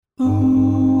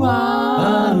Ooh,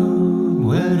 ah,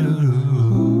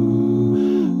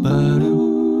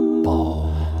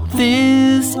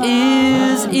 this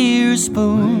is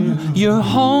Earspoon, your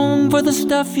home for the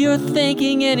stuff you're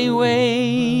thinking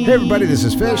anyway. Hey everybody, this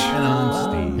is Fish. And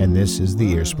I'm Steve. And this is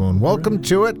the Earspoon. Welcome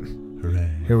to it.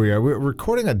 Hooray. Here we are. We're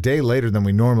recording a day later than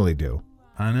we normally do.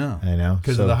 I know.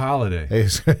 Because of the holiday.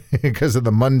 Because of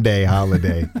the Monday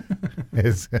holiday.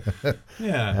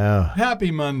 Yeah. Happy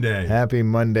Monday. Happy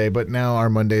Monday. But now our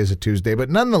Monday is a Tuesday.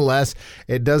 But nonetheless,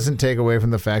 it doesn't take away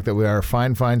from the fact that we are a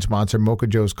fine sponsor. Mocha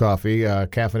Joe's Coffee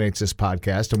caffeinates this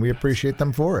podcast, and we appreciate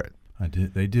them for it.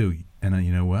 They do. And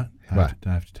you know what? I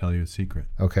have to tell you a secret.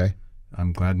 Okay.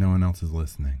 I'm glad no one else is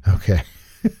listening. Okay.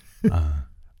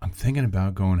 I'm thinking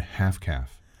about going half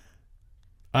calf.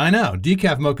 I know.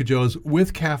 Decaf Mocha Joe's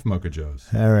with calf Mocha Joe's.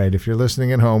 All right. If you're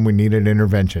listening at home, we need an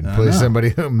intervention. Please,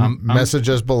 somebody message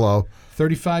us below.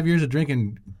 35 years of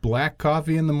drinking black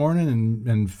coffee in the morning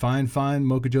and fine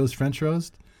Mocha Joe's French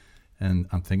roast. And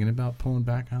I'm thinking about pulling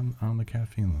back on the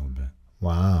caffeine a little bit.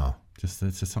 Wow. It's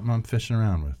just something I'm fishing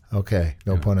around with. Okay.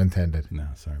 No pun intended. No,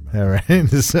 sorry about All that. right.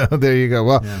 So there you go.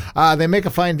 Well, they make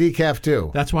a fine decaf too.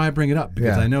 That's why I bring it up,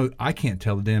 because I know I can't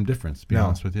tell the damn difference, to be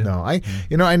honest with you. No,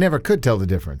 I never could tell the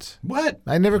difference. What?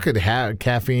 I never could have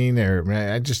caffeine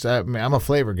I'm a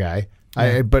flavor guy.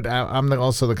 But I'm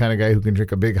also the kind of guy who can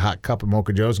drink a big hot cup of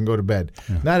Mocha Joe's and go to bed.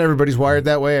 Yeah. Not everybody's wired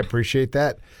that way. I appreciate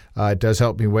that. It does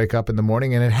help me wake up in the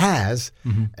morning, and it has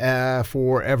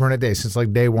forever and a day. Since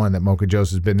like day one that Mocha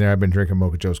Joe's has been there, I've been drinking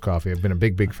Mocha Joe's coffee. I've been a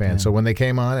big fan. So when they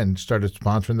came on and started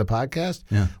sponsoring the podcast,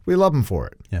 we love them for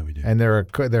it. Yeah, we do. And they're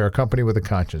a company with a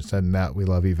conscience, and that we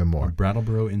love even more. A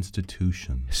Brattleboro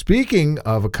institution. Speaking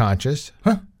of a conscience,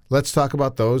 let's talk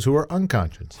about those who are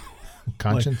unconscious.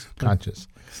 Conscious.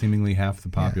 Seemingly half the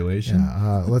population.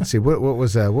 Yeah. Let's see. What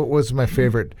was that? What was my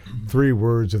favorite 3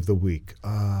 words of the week?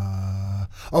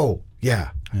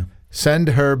 Send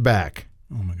her back.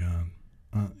 Oh my God.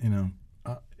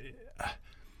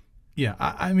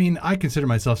 I mean, I consider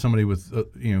myself somebody with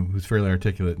who's fairly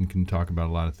articulate and can talk about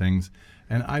a lot of things,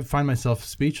 and I find myself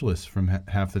speechless from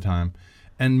half the time,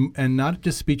 and not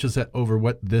just speechless over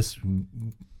what this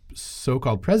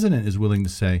so-called president is willing to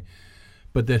say,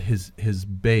 but that his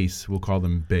base, we'll call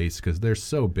them base because they're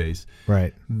so base,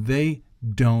 right? They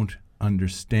don't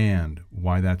understand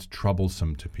why that's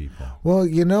troublesome to people. Well,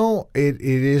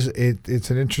 it's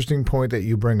an interesting point that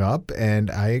you bring up, and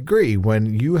I agree.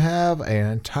 When you have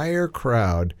an entire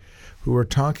crowd who are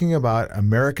talking about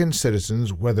American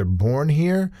citizens, whether born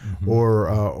here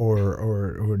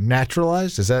or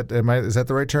naturalized, is that the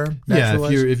right term? Yeah,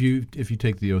 if you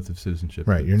take the oath of citizenship,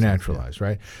 right, you're naturalized,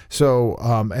 right? So,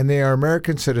 and they are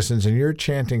American citizens, and you're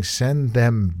chanting "send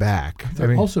them back."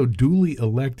 They're also duly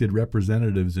elected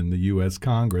representatives in the U.S.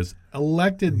 Congress,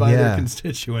 elected by their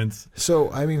constituents.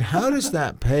 So, how does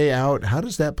that play out? How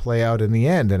does that play out in the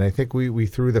end? And I think we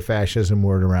threw the fascism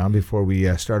word around before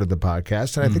we started the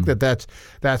podcast, and I think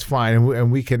that's fine,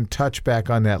 and we can touch back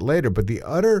on that later. But the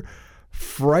utter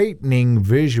frightening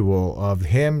visual of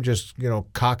him just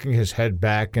cocking his head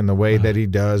back in the way that he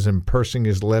does and pursing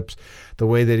his lips the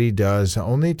way that he does,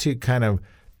 only to kind of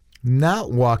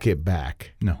not walk it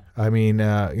back. No,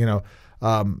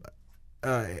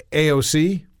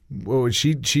 AOC. Well,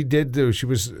 she did. She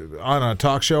was on a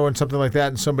talk show and something like that,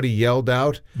 and somebody yelled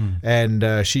out,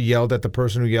 and she yelled at the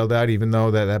person who yelled out, even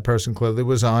though that person clearly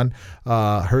was on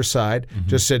her side.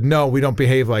 Just said, "No, we don't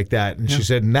behave like that." And she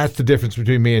said, "And that's the difference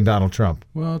between me and Donald Trump."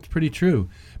 Well, it's pretty true.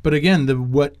 But again,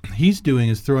 what he's doing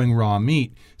is throwing raw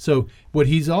meat. So what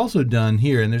he's also done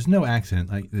here, and there's no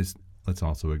accident like this. Let's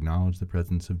also acknowledge the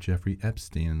presence of Jeffrey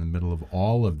Epstein in the middle of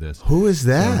all of this. Who is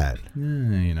that?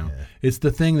 So, it's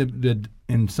the thing that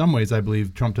in some ways I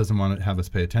believe Trump doesn't want to have us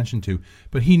pay attention to.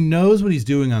 But he knows what he's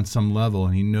doing on some level,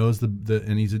 and he knows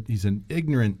and he's an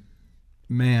ignorant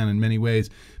man in many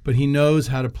ways, but he knows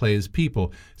how to play his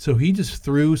people. So he just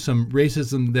threw some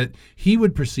racism that he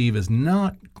would perceive as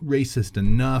not racist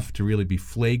enough to really be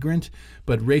flagrant,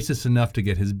 but racist enough to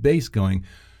get his base going.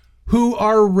 Who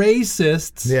are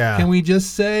racists? Yeah. Can we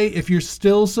just say, if you're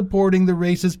still supporting the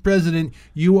racist president,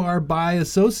 you are by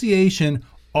association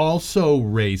also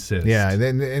racist? Yeah,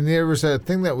 and there was a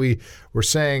thing that we were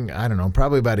saying, I don't know,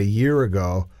 probably about a year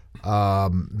ago,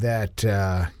 that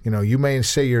you may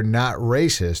say you're not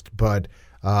racist, but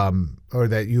or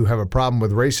that you have a problem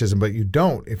with racism, but you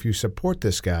don't if you support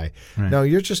this guy. Right. No,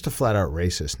 you're just a flat-out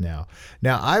racist now.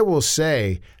 Now, I will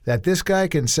say that this guy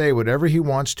can say whatever he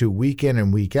wants to week in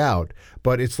and week out,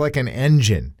 but it's like an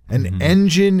engine. An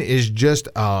engine is just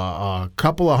a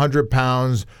couple of 100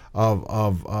 pounds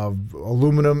of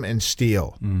aluminum and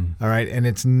steel, all right? And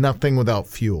it's nothing without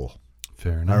fuel.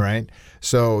 Fair enough. All right.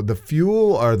 So the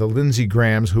fuel are the Lindsey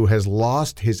Grahams, who has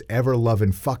lost his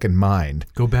ever-loving fucking mind.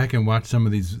 Go back and watch some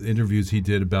of these interviews he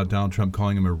did about Donald Trump,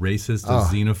 calling him a racist, a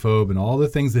xenophobe, and all the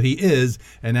things that he is,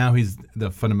 and now he's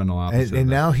the fundamental opposite. And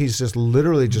now he's just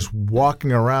literally just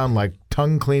walking around like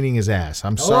tongue cleaning his ass.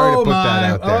 I'm sorry to put that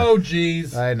out there. Oh,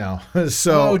 jeez. I know.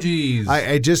 So Oh, geez.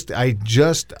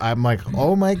 I'm like,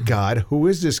 oh my God, who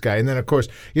is this guy? And then of course,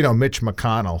 Mitch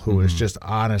McConnell, who is just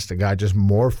honest to God, just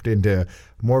morphed into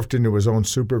his own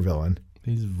supervillain.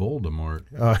 He's Voldemort.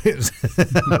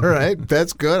 All right,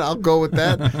 that's good. I'll go with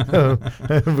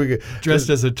that. Dressed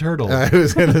as a turtle. I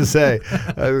was gonna say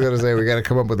we got to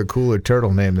come up with a cooler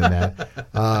turtle name than that.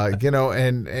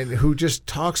 And who just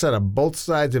talks out of both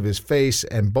sides of his face,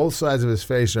 and both sides of his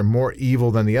face are more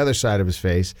evil than the other side of his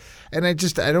face. And I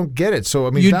don't get it. So I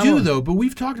mean, you do though. But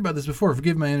we've talked about this before.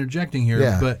 Forgive my interjecting here.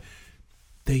 Yeah. But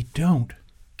they don't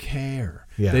care.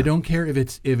 Yeah. They don't care if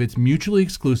it's mutually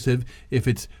exclusive, if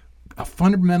it's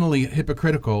fundamentally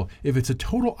hypocritical, if it's a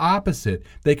total opposite.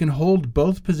 They can hold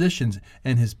both positions,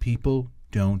 and his people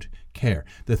don't care.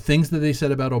 The things that they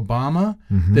said about Obama,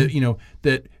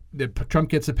 that Trump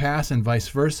gets a pass and vice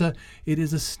versa, it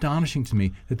is astonishing to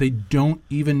me that they don't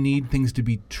even need things to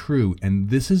be true. And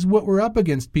this is what we're up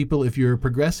against, people. If you're a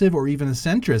progressive or even a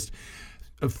centrist,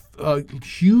 a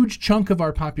huge chunk of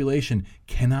our population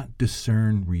cannot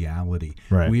discern reality.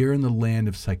 Right. We are in the land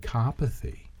of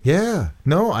psychopathy. Yeah,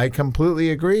 no, I completely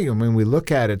agree. I mean, we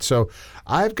look at it. So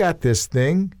I've got this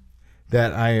thing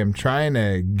that I am trying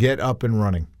to get up and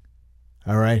running.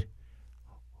 All right?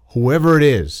 Whoever it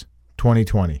is,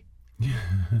 2020.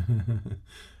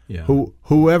 Yeah.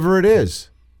 Whoever it is.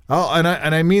 Oh, and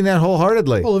I mean that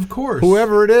wholeheartedly. Well, of course.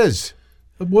 Whoever it is.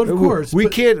 Well, of course. We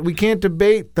can't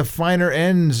debate the finer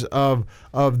ends of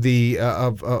the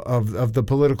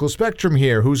political spectrum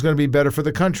here. Who's going to be better for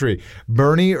the country,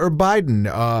 Bernie or Biden,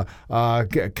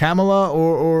 Kamala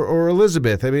or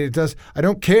Elizabeth? I mean, I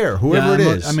don't care. Whoever it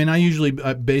is. I mean, I usually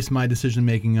base my decision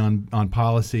making on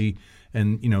policy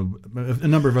and a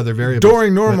number of other variables.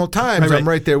 During normal times, right. I'm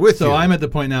right there with you. So I'm at the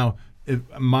point now.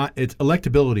 It's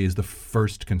electability is the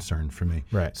first concern for me.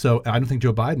 Right. So I don't think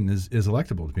Joe Biden is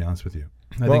electable, to be honest with you.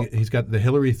 I think he's got the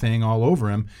Hillary thing all over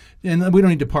him. And we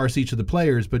don't need to parse each of the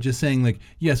players, but just saying, like,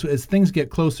 yes, as things get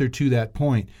closer to that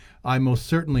point, I most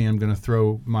certainly am going to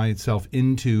throw myself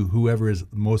into whoever is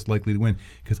most likely to win,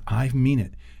 because I mean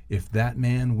it. If that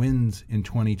man wins in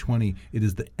 2020, it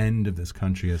is the end of this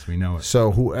country as we know it.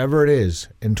 So whoever it is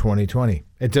in 2020,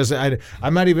 it doesn't.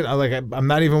 I'm not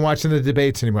even watching the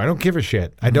debates anymore. I don't give a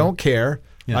shit. I don't care.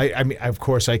 Yeah. I mean, of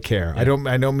course, I care. Yeah.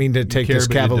 I don't mean to take this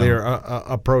cavalier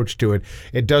approach to it.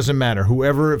 It doesn't matter.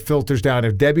 Whoever it filters down.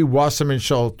 If Debbie Wasserman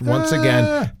Schultz once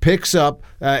again picks up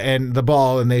and the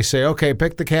ball, and they say, "Okay,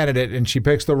 pick the candidate," and she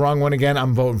picks the wrong one again,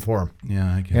 I'm voting for him.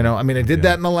 Yeah, I get I mean, I did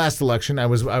that in the last election. I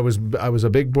was a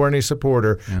big Bernie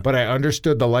supporter, but I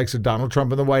understood the likes of Donald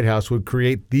Trump in the White House would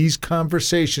create these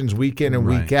conversations week in and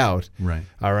week out. Right.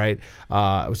 All right.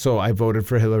 So I voted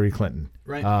for Hillary Clinton.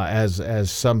 Right.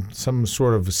 As some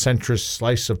sort of centrist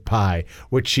slice of pie,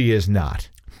 which she is not.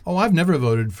 Oh, I've never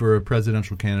voted for a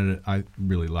presidential candidate I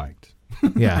really liked.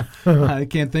 Yeah. I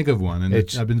can't think of one, and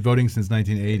I've been voting since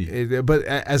 1980. But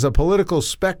as a political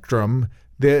spectrum,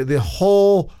 the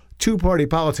whole two-party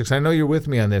politics, I know you're with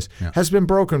me on this, has been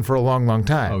broken for a long, long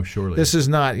time. Oh, surely. This is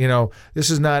not,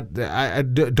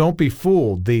 don't be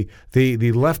fooled. The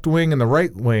left wing and the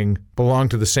right wing belong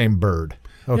to the same bird.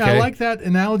 Okay. Yeah, I like that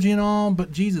analogy and all,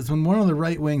 but Jesus, when one of the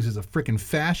right wings is a freaking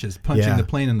fascist punching the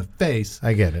plane in the face,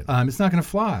 I get it. It's not going to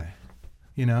fly,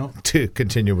 To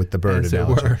continue with the bird as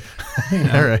analogy.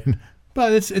 It were. All right.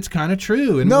 But it's kind of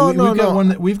true. And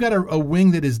we've got a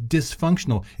wing that is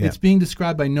dysfunctional. Yeah. It's being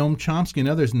described by Noam Chomsky and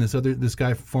others, and this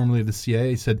guy formerly of the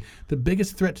CIA said the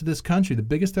biggest threat to this country, the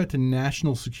biggest threat to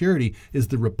national security is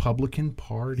the Republican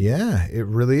Party. Yeah, it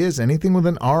really is. Anything with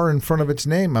an R in front of its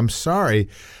name. I'm sorry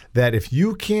that if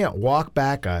you can't walk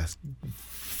back a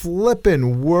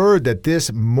flippin' word that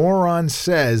this moron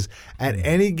says at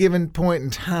any given point in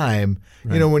time.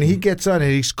 Right. When he gets on it,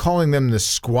 he's calling them the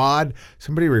squad.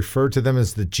 Somebody referred to them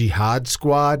as the jihad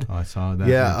squad. Oh, I saw that.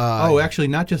 Yeah. Actually,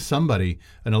 not just somebody,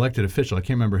 an elected official. I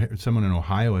can't remember, someone in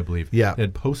Ohio, I believe. Yeah. They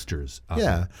had posters.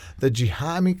 Yeah. The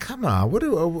jihad. I mean, come on. What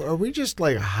are we just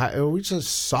like? Are we just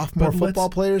sophomore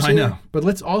football players here? I know. But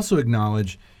let's also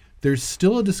acknowledge there's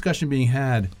still a discussion being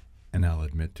had. And I'll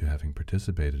admit to having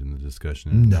participated in the discussion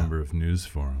in a number of news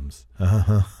forums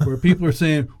where people are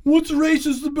saying, "What's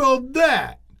racist about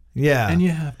that?" Yeah. And you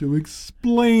have to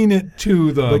explain it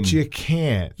to them. But you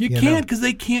can't. You know? can't because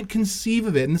they can't conceive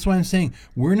of it. And that's why I'm saying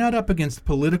we're not up against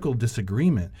political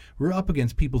disagreement. We're up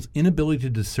against people's inability to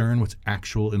discern what's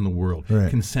actual in the world, Right.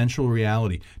 consensual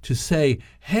reality. To say,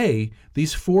 hey,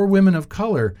 these 4 women of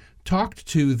color talked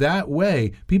to that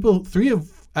way, people, 3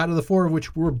 out of the 4 of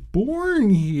which were born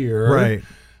here. Right.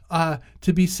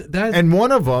 To be that. And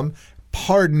one of them,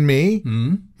 pardon me,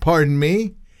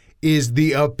 is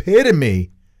the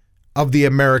epitome of the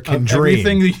American dream.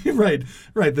 Everything,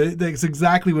 right. That's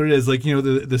exactly what it is. Like,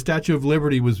 the Statue of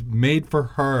Liberty was made for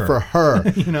her. For her.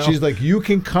 You know? She's like, you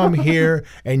can come here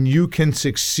and you can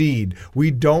succeed. We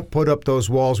don't put up those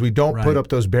walls. We don't put Right. up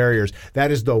those barriers.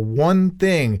 That is the one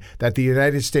thing that the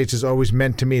United States has always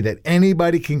meant to me, that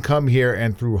anybody can come here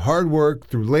and through hard work,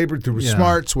 through labor, through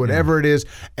smarts, whatever it is,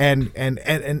 and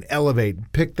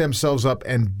elevate, pick themselves up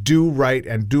and do right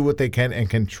and do what they can and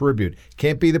contribute.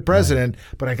 Can't be the president,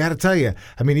 but I got to tell you,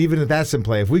 I mean, even if that's in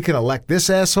play, if we can elect this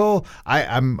asshole,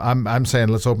 I'm saying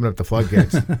let's open up the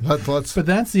floodgates. let's But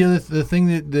that's the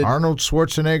thing that Arnold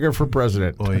Schwarzenegger for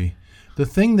president. Boy, the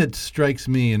thing that strikes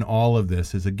me in all of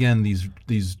this is, again,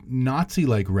 these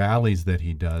Nazi-like rallies that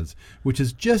he does, which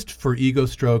is just for ego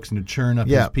strokes and to churn up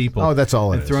Yeah. his people. Oh, that's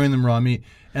all it and is. throwing them raw meat.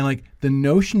 And like the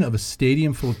notion of a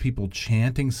stadium full of people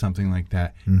chanting something like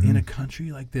that Mm-hmm. in a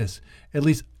country like this, at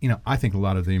least, I think a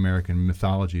lot of the American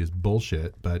mythology is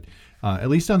bullshit, but at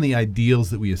least on the ideals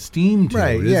that we esteem to,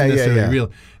 Right, it yeah, isn't necessarily yeah.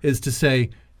 real, is to say,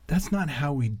 that's not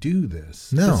how we do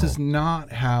this. No. This is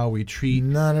not how we treat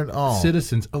Not at all.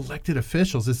 citizens, elected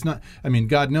officials. It's not. I mean,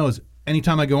 God knows.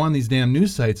 Anytime I go on these damn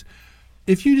news sites,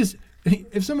 if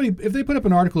they put up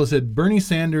an article that said Bernie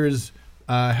Sanders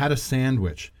had a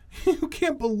sandwich, you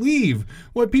can't believe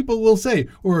what people will say.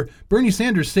 Or Bernie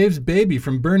Sanders saves baby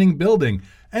from burning building,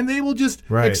 and they will just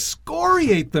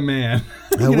excoriate the man.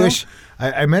 I wish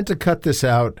I meant to cut this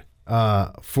out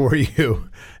for you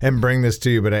and bring this to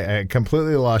you, but I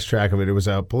completely lost track of it. It was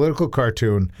a political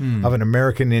cartoon of an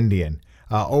American Indian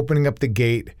opening up the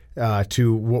gate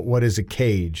to what is a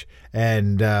cage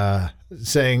and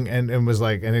saying and was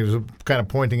like, and he was kind of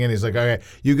pointing in. He's like, "Okay,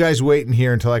 you guys wait in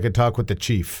here until I could talk with the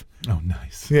chief." Oh,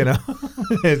 nice.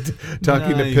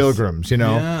 Talking to Nice. pilgrims,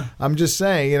 Yeah. I'm just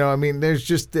saying, I mean, there's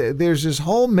this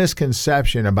whole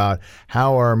misconception about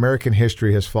how our American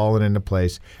history has fallen into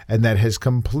place, and that has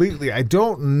completely, I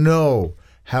don't know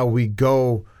how we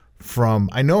go from,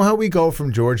 I know how we go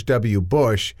from George W.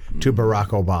 Bush to Barack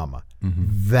Obama.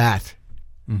 That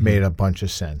made a bunch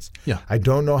of sense. Yeah. I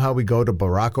don't know how we go to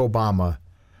Barack Obama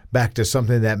back to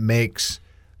something that makes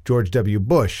George W.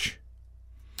 Bush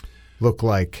look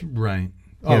like. Right.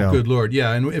 Oh, know. good Lord.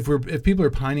 Yeah. And if people are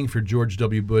pining for George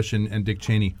W. Bush and Dick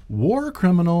Cheney, war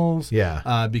criminals,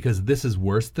 because this is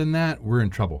worse than that, we're in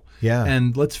trouble. Yeah.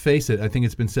 And let's face it, I think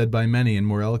it's been said by many and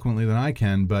more eloquently than I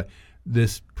can, but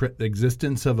this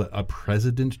existence of a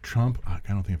President Trump, I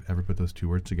don't think I've ever put those two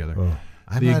words together.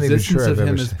 I'm The not even existence sure of I've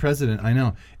him ever as seen. president, I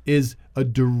know, is a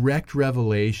direct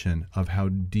revelation of how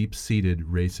deep-seated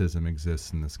racism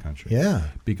exists in this country. Yeah.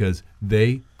 Because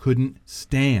they couldn't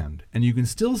stand, and you can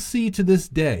still see to this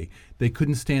day, they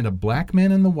couldn't stand a black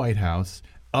man in the White House,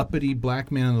 uppity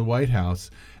black man in the White House,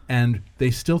 and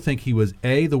they still think he was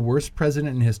A, the worst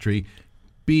president in history,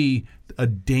 B, a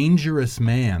dangerous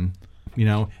man,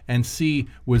 and C,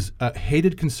 was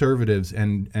hated conservatives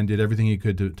and did everything he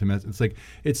could to mess. It's like,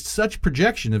 it's such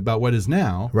projection about what is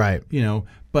now. Right.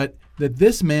 But that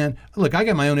this man, look, I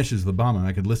got my own issues with Obama, and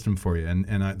I could list them for you,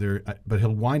 but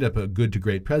he'll wind up a good to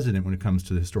great president when it comes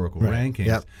to the historical rankings.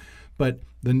 Yep. But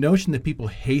the notion that people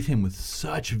hate him with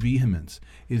such vehemence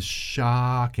is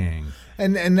shocking.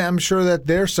 And I'm sure that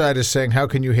their side is saying, how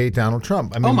can you hate Donald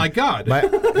Trump? I mean, Oh, my God.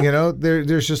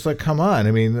 there's just like, come on.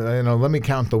 I mean, let me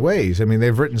count the ways. I mean,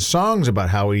 they've written songs about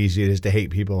how easy it is to hate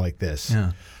people like this.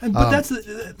 Yeah. But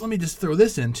let me just throw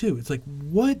this in, too. It's like,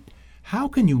 how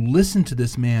can you listen to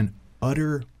this man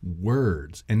utter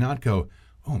words and not go,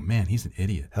 oh, man, he's an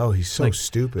idiot. Oh, he's so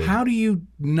stupid. How do you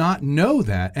not know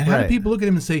that? And how do Right. people look at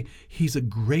him and say, he's a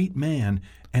great man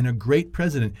and a great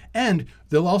president? And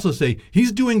they'll also say,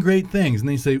 he's doing great things. And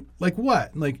they say, like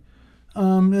what? Like,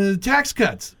 tax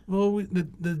cuts. Well,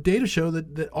 the data show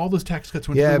that all those tax cuts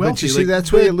went to the wealthy. But you see,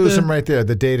 that's where you lose them right there.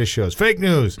 The data shows. Fake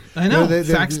news. I know.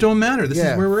 Facts don't matter. This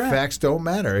is where we're at. Facts don't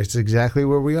matter. It's exactly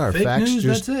where we are. Fake Facts news,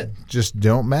 just, that's it. just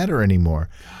don't matter anymore.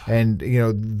 And,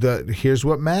 here's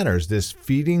what matters. This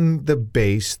feeding the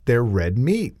base their red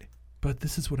meat. But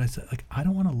this is what I said. Like, I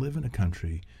don't want to live in a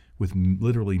country with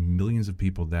literally millions of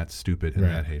people that stupid and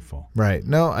that hateful. Right.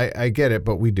 No, I get it,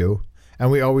 but we do. And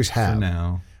we always have. For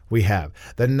now. We have.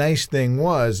 The nice thing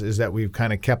is that we've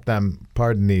kind of kept them,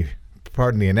 pardon the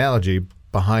pardon the analogy,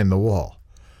 behind the wall.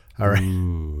 All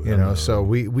right. So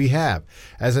we have,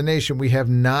 as a nation, we have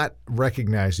not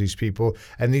recognized these people,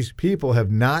 and these people have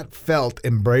not felt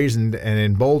embrazened and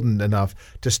emboldened enough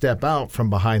to step out from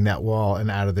behind that wall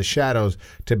and out of the shadows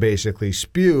to basically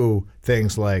spew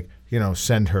things like,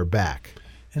 send her back.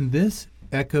 And this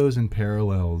echoes and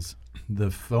parallels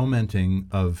the fomenting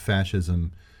of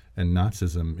fascism and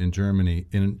Nazism in Germany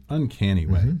in an uncanny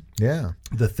way. Mm-hmm. Yeah.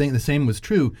 The same was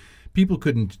true. People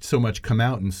couldn't so much come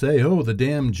out and say, "Oh, the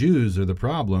damn Jews are the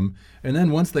problem," and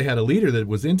then once they had a leader that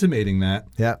was intimating that,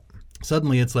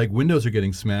 suddenly it's like windows are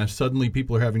getting smashed. Suddenly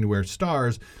people are having to wear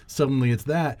stars. Suddenly it's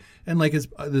that, and like as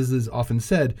this is often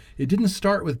said, it didn't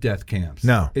start with death camps.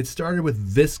 No, it started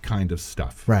with this kind of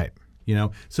stuff. Right.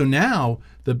 So now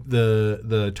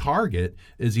the target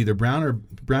is either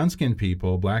brown-skinned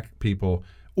people, black people,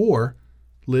 or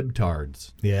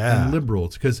libtards and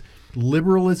liberals, because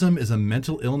liberalism is a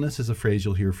mental illness, is a phrase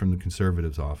you'll hear from the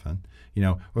conservatives often,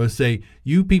 or they'll say,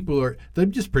 you people they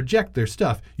just project their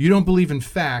stuff. You don't believe in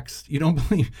facts. You don't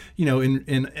believe,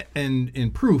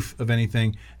 in proof of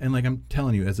anything. And like I'm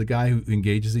telling you, as a guy who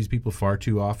engages these people far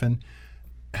too often,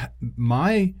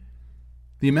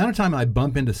 the amount of time I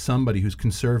bump into somebody who's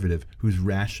conservative, who's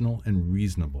rational and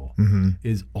reasonable,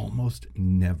 is almost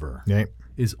never. Right.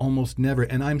 Is almost never,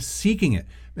 and I'm seeking it.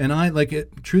 And I like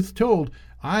it. Truth told,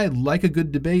 I like a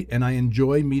good debate, and I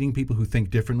enjoy meeting people who think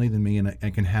differently than me, and I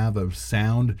can have a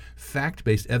sound,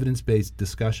 fact-based, evidence-based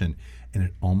discussion. And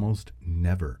it almost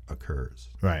never occurs.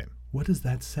 Right. What does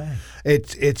that say?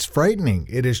 It's frightening.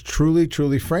 It is truly,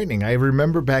 truly frightening. I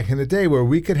remember back in the day where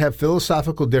we could have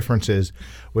philosophical differences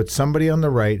with somebody on the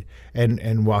right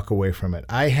and walk away from it.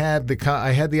 I had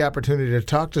the opportunity to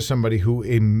talk to somebody who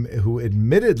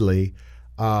admittedly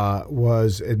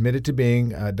was admitted to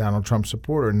being a Donald Trump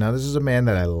supporter. Now, this is a man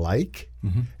that I like.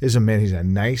 He's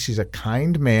a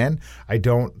kind man. I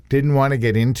didn't want to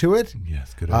get into it.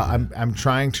 Yes, good idea. I'm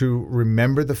trying to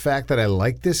remember the fact that I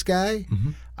like this guy,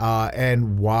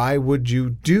 and why would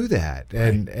you do that?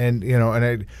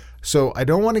 So I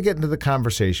don't want to get into the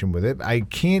conversation with it. I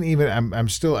can't even.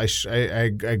 I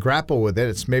grapple with it.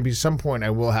 It's maybe some point I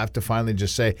will have to finally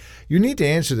just say, you need to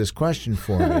answer this question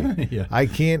for me. Yeah. I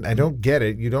can't. I don't get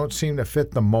it. You don't seem to fit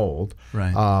the mold.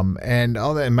 Right. And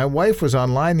all that. And my wife was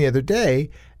online the other day,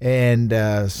 and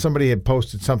somebody had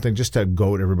posted something just to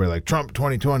goat everybody, like Trump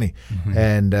 2020,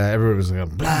 and everybody was like,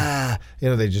 blah.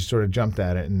 They just sort of jumped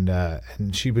at it,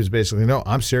 and she was basically, no,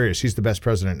 I'm serious. He's the best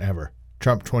president ever.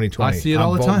 Trump 2020. I see it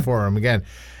all the time. I'm voting for him again.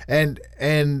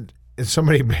 And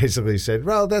somebody basically said,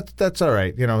 well, that's all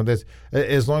right. That's,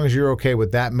 as long as you're okay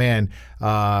with that man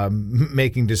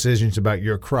making decisions about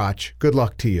your crotch, good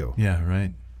luck to you. Yeah,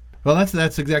 right. Well,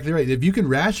 that's exactly right. If you can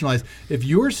rationalize, if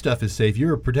your stuff is safe,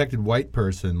 you're a protected white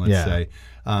person, let's say.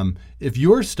 If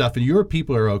your stuff and your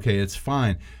people are okay, it's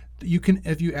fine. You can,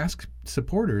 if you ask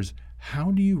supporters,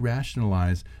 how do you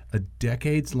rationalize a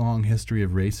decades-long history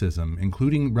of racism,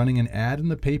 including running an ad in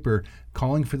the paper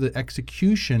calling for the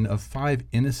execution of 5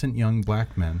 innocent young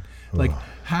black men? Like,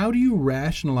 how do you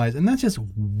rationalize? And that's just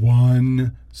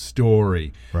one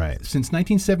story. Right. Since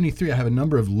 1973, I have a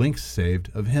number of links saved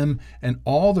of him and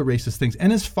all the racist things,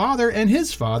 and his father,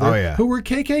 who were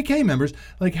KKK members.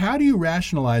 Like, how do you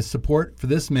rationalize support for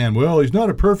this man? Well, he's not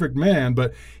a perfect man,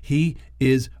 but he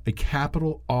is a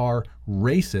capital R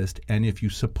racist, and if you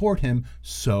support him,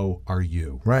 so are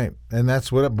you. Right. And that's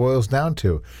what it boils down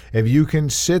to. If you can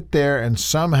sit there and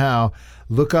somehow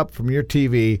look up from your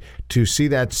TV to see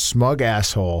that smug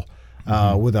asshole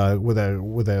with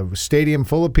a stadium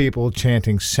full of people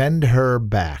chanting, "Send her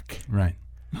back." Right.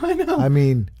 I know. I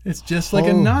mean, it's just like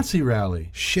a Nazi rally.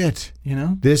 Shit.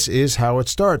 This is how it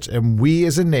starts. And we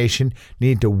as a nation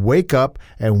need to wake up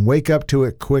and wake up to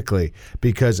it quickly.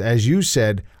 Because as you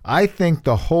said, I think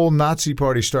the whole Nazi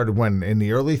party started when? In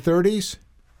the early 30s?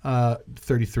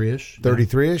 33-ish.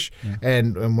 33-ish? Yeah.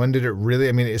 And when did it really,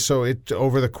 I mean, so it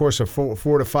over the course of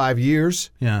 4 to 5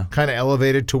 years, kind of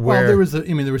elevated to where... Well,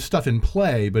 there was stuff in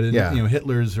play, but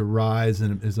Hitler's rise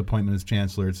and his appointment as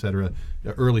chancellor, et cetera,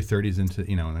 early 30s into,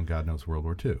 and then God knows World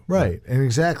War II. Right, and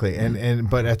exactly.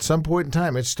 But at some point in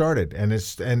time it started,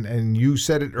 and you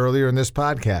said it earlier in this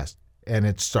podcast, and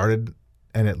it started,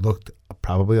 and it looked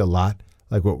probably a lot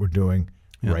like what we're doing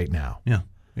right now. Yeah.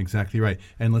 Exactly right.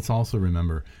 And let's also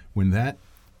remember when that,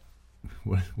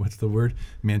 what's the word?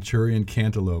 Manchurian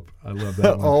cantaloupe. I love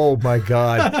that one. Oh, my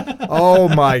God. Oh,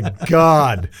 my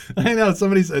God. I know.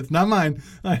 Somebody said, it's not mine.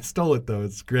 I stole it, though.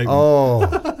 It's great.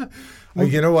 Oh.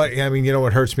 You know what? I mean, you know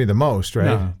what hurts me the most, right?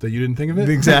 No, that you didn't think of it?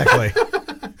 Exactly.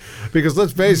 Because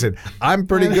let's face it, I'm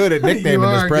pretty good at nicknaming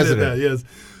this president. Good at that, yes.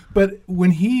 But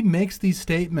when he makes these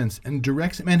statements and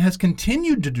directs them, and has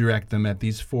continued to direct them at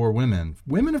these 4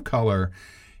 women of color,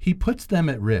 he puts them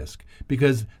at risk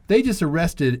because they just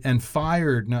arrested and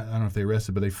fired, I don't know if they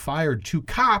arrested, but they fired 2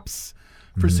 cops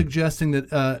for suggesting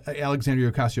that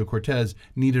Alexandria Ocasio-Cortez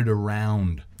needed a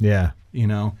round. Yeah. You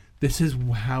know, this is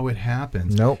how it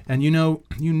happens. Nope. And you know,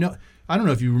 I don't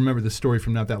know if you remember this story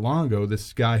from not that long ago,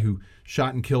 this guy who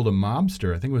shot and killed a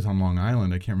mobster. I think it was on Long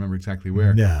Island. I can't remember exactly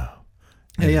where. No.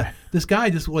 Yeah. This guy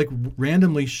just like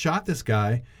randomly shot this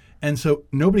guy, and so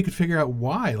nobody could figure out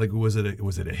why. Like, was it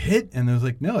a hit? And there was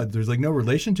like, no, there's like no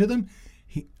relation to them.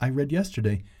 I read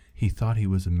yesterday he thought he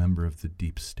was a member of the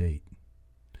deep state.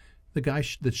 The guy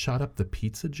that shot up the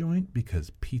pizza joint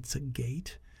because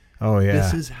Pizzagate. Oh yeah.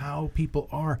 This is how people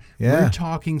are. Yeah. We're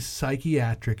talking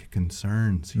psychiatric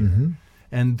concerns here,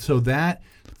 and so that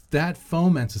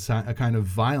foments a kind of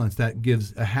violence that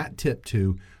gives a hat tip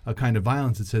to a kind of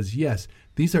violence that says, yes,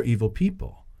 these are evil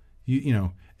people. You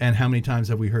know, and how many times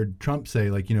have we heard Trump say,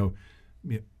 like, you know,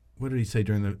 what did he say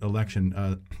during the election?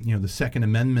 You know, the Second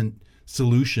Amendment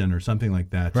solution or something like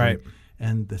that. Right.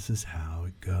 And this is how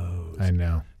it goes. I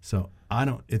know. So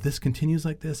if this continues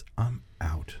like this, I'm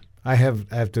out. I have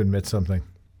to admit something.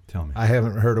 Tell me. I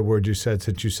haven't heard a word you said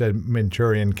since you said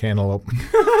Manchurian cantaloupe.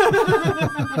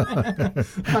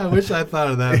 I wish I thought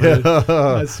of that, but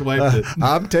I swiped it.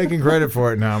 I'm taking credit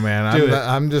for it now, man. Do it.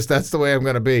 I'm just, that's the way I'm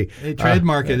going to be. Hey,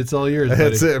 trademark it. It's all yours, buddy.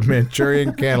 That's it,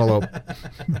 Manchurian cantaloupe.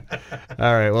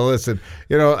 All right. Well, listen,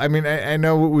 you know, I mean, I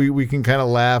know we can kind of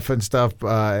laugh and stuff,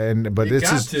 but You this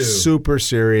got is to. super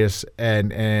serious,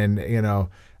 and you know,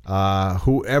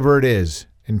 whoever it is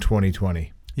in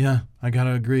 2020. Yeah, I got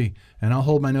to agree. And I'll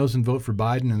hold my nose and vote for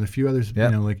Biden and a few others,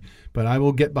 Yep. you know, like, but I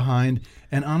will get behind.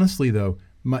 And honestly, though,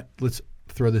 let's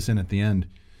throw this in at the end.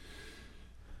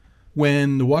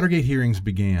 When the Watergate hearings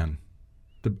began,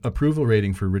 the approval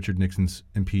rating for Richard Nixon's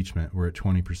impeachment were at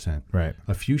 20%. Right.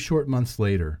 A few short months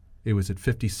later, it was at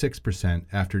 56%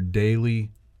 after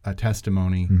daily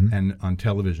testimony and on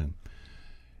television.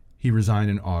 He resigned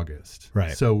in August.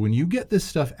 Right. So when you get this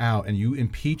stuff out and you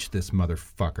impeach this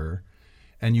motherfucker,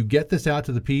 and you get this out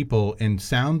to the people in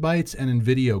sound bites and in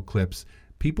video clips,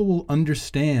 people will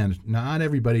understand. Not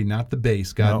everybody, not the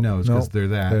base, God knows, because they're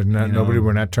that. There's not, you know. nobody.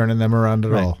 We're not turning them around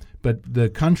at Right. all. But the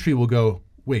country will go,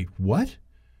 wait, what?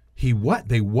 He what?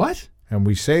 They what? And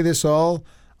we say this all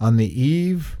on the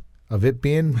eve of it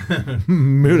being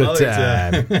Muda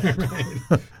time.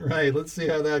 Right. Let's see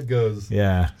how that goes.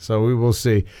 Yeah, so we will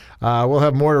see. We'll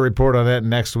have more to report on that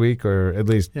next week, or at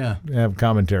least have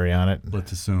commentary on it.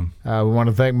 Let's assume. We want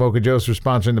to thank Mocha Joe's for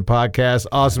sponsoring the podcast.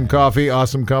 Awesome coffee,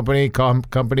 awesome company,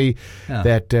 company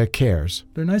that cares.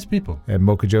 They're nice people. At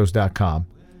mochajoes.com.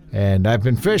 And I've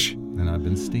been Fish. And I've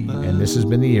been Steve. And this has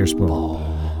been The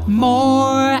Earspoon.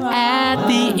 More at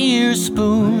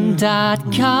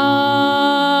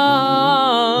theearspoon.com.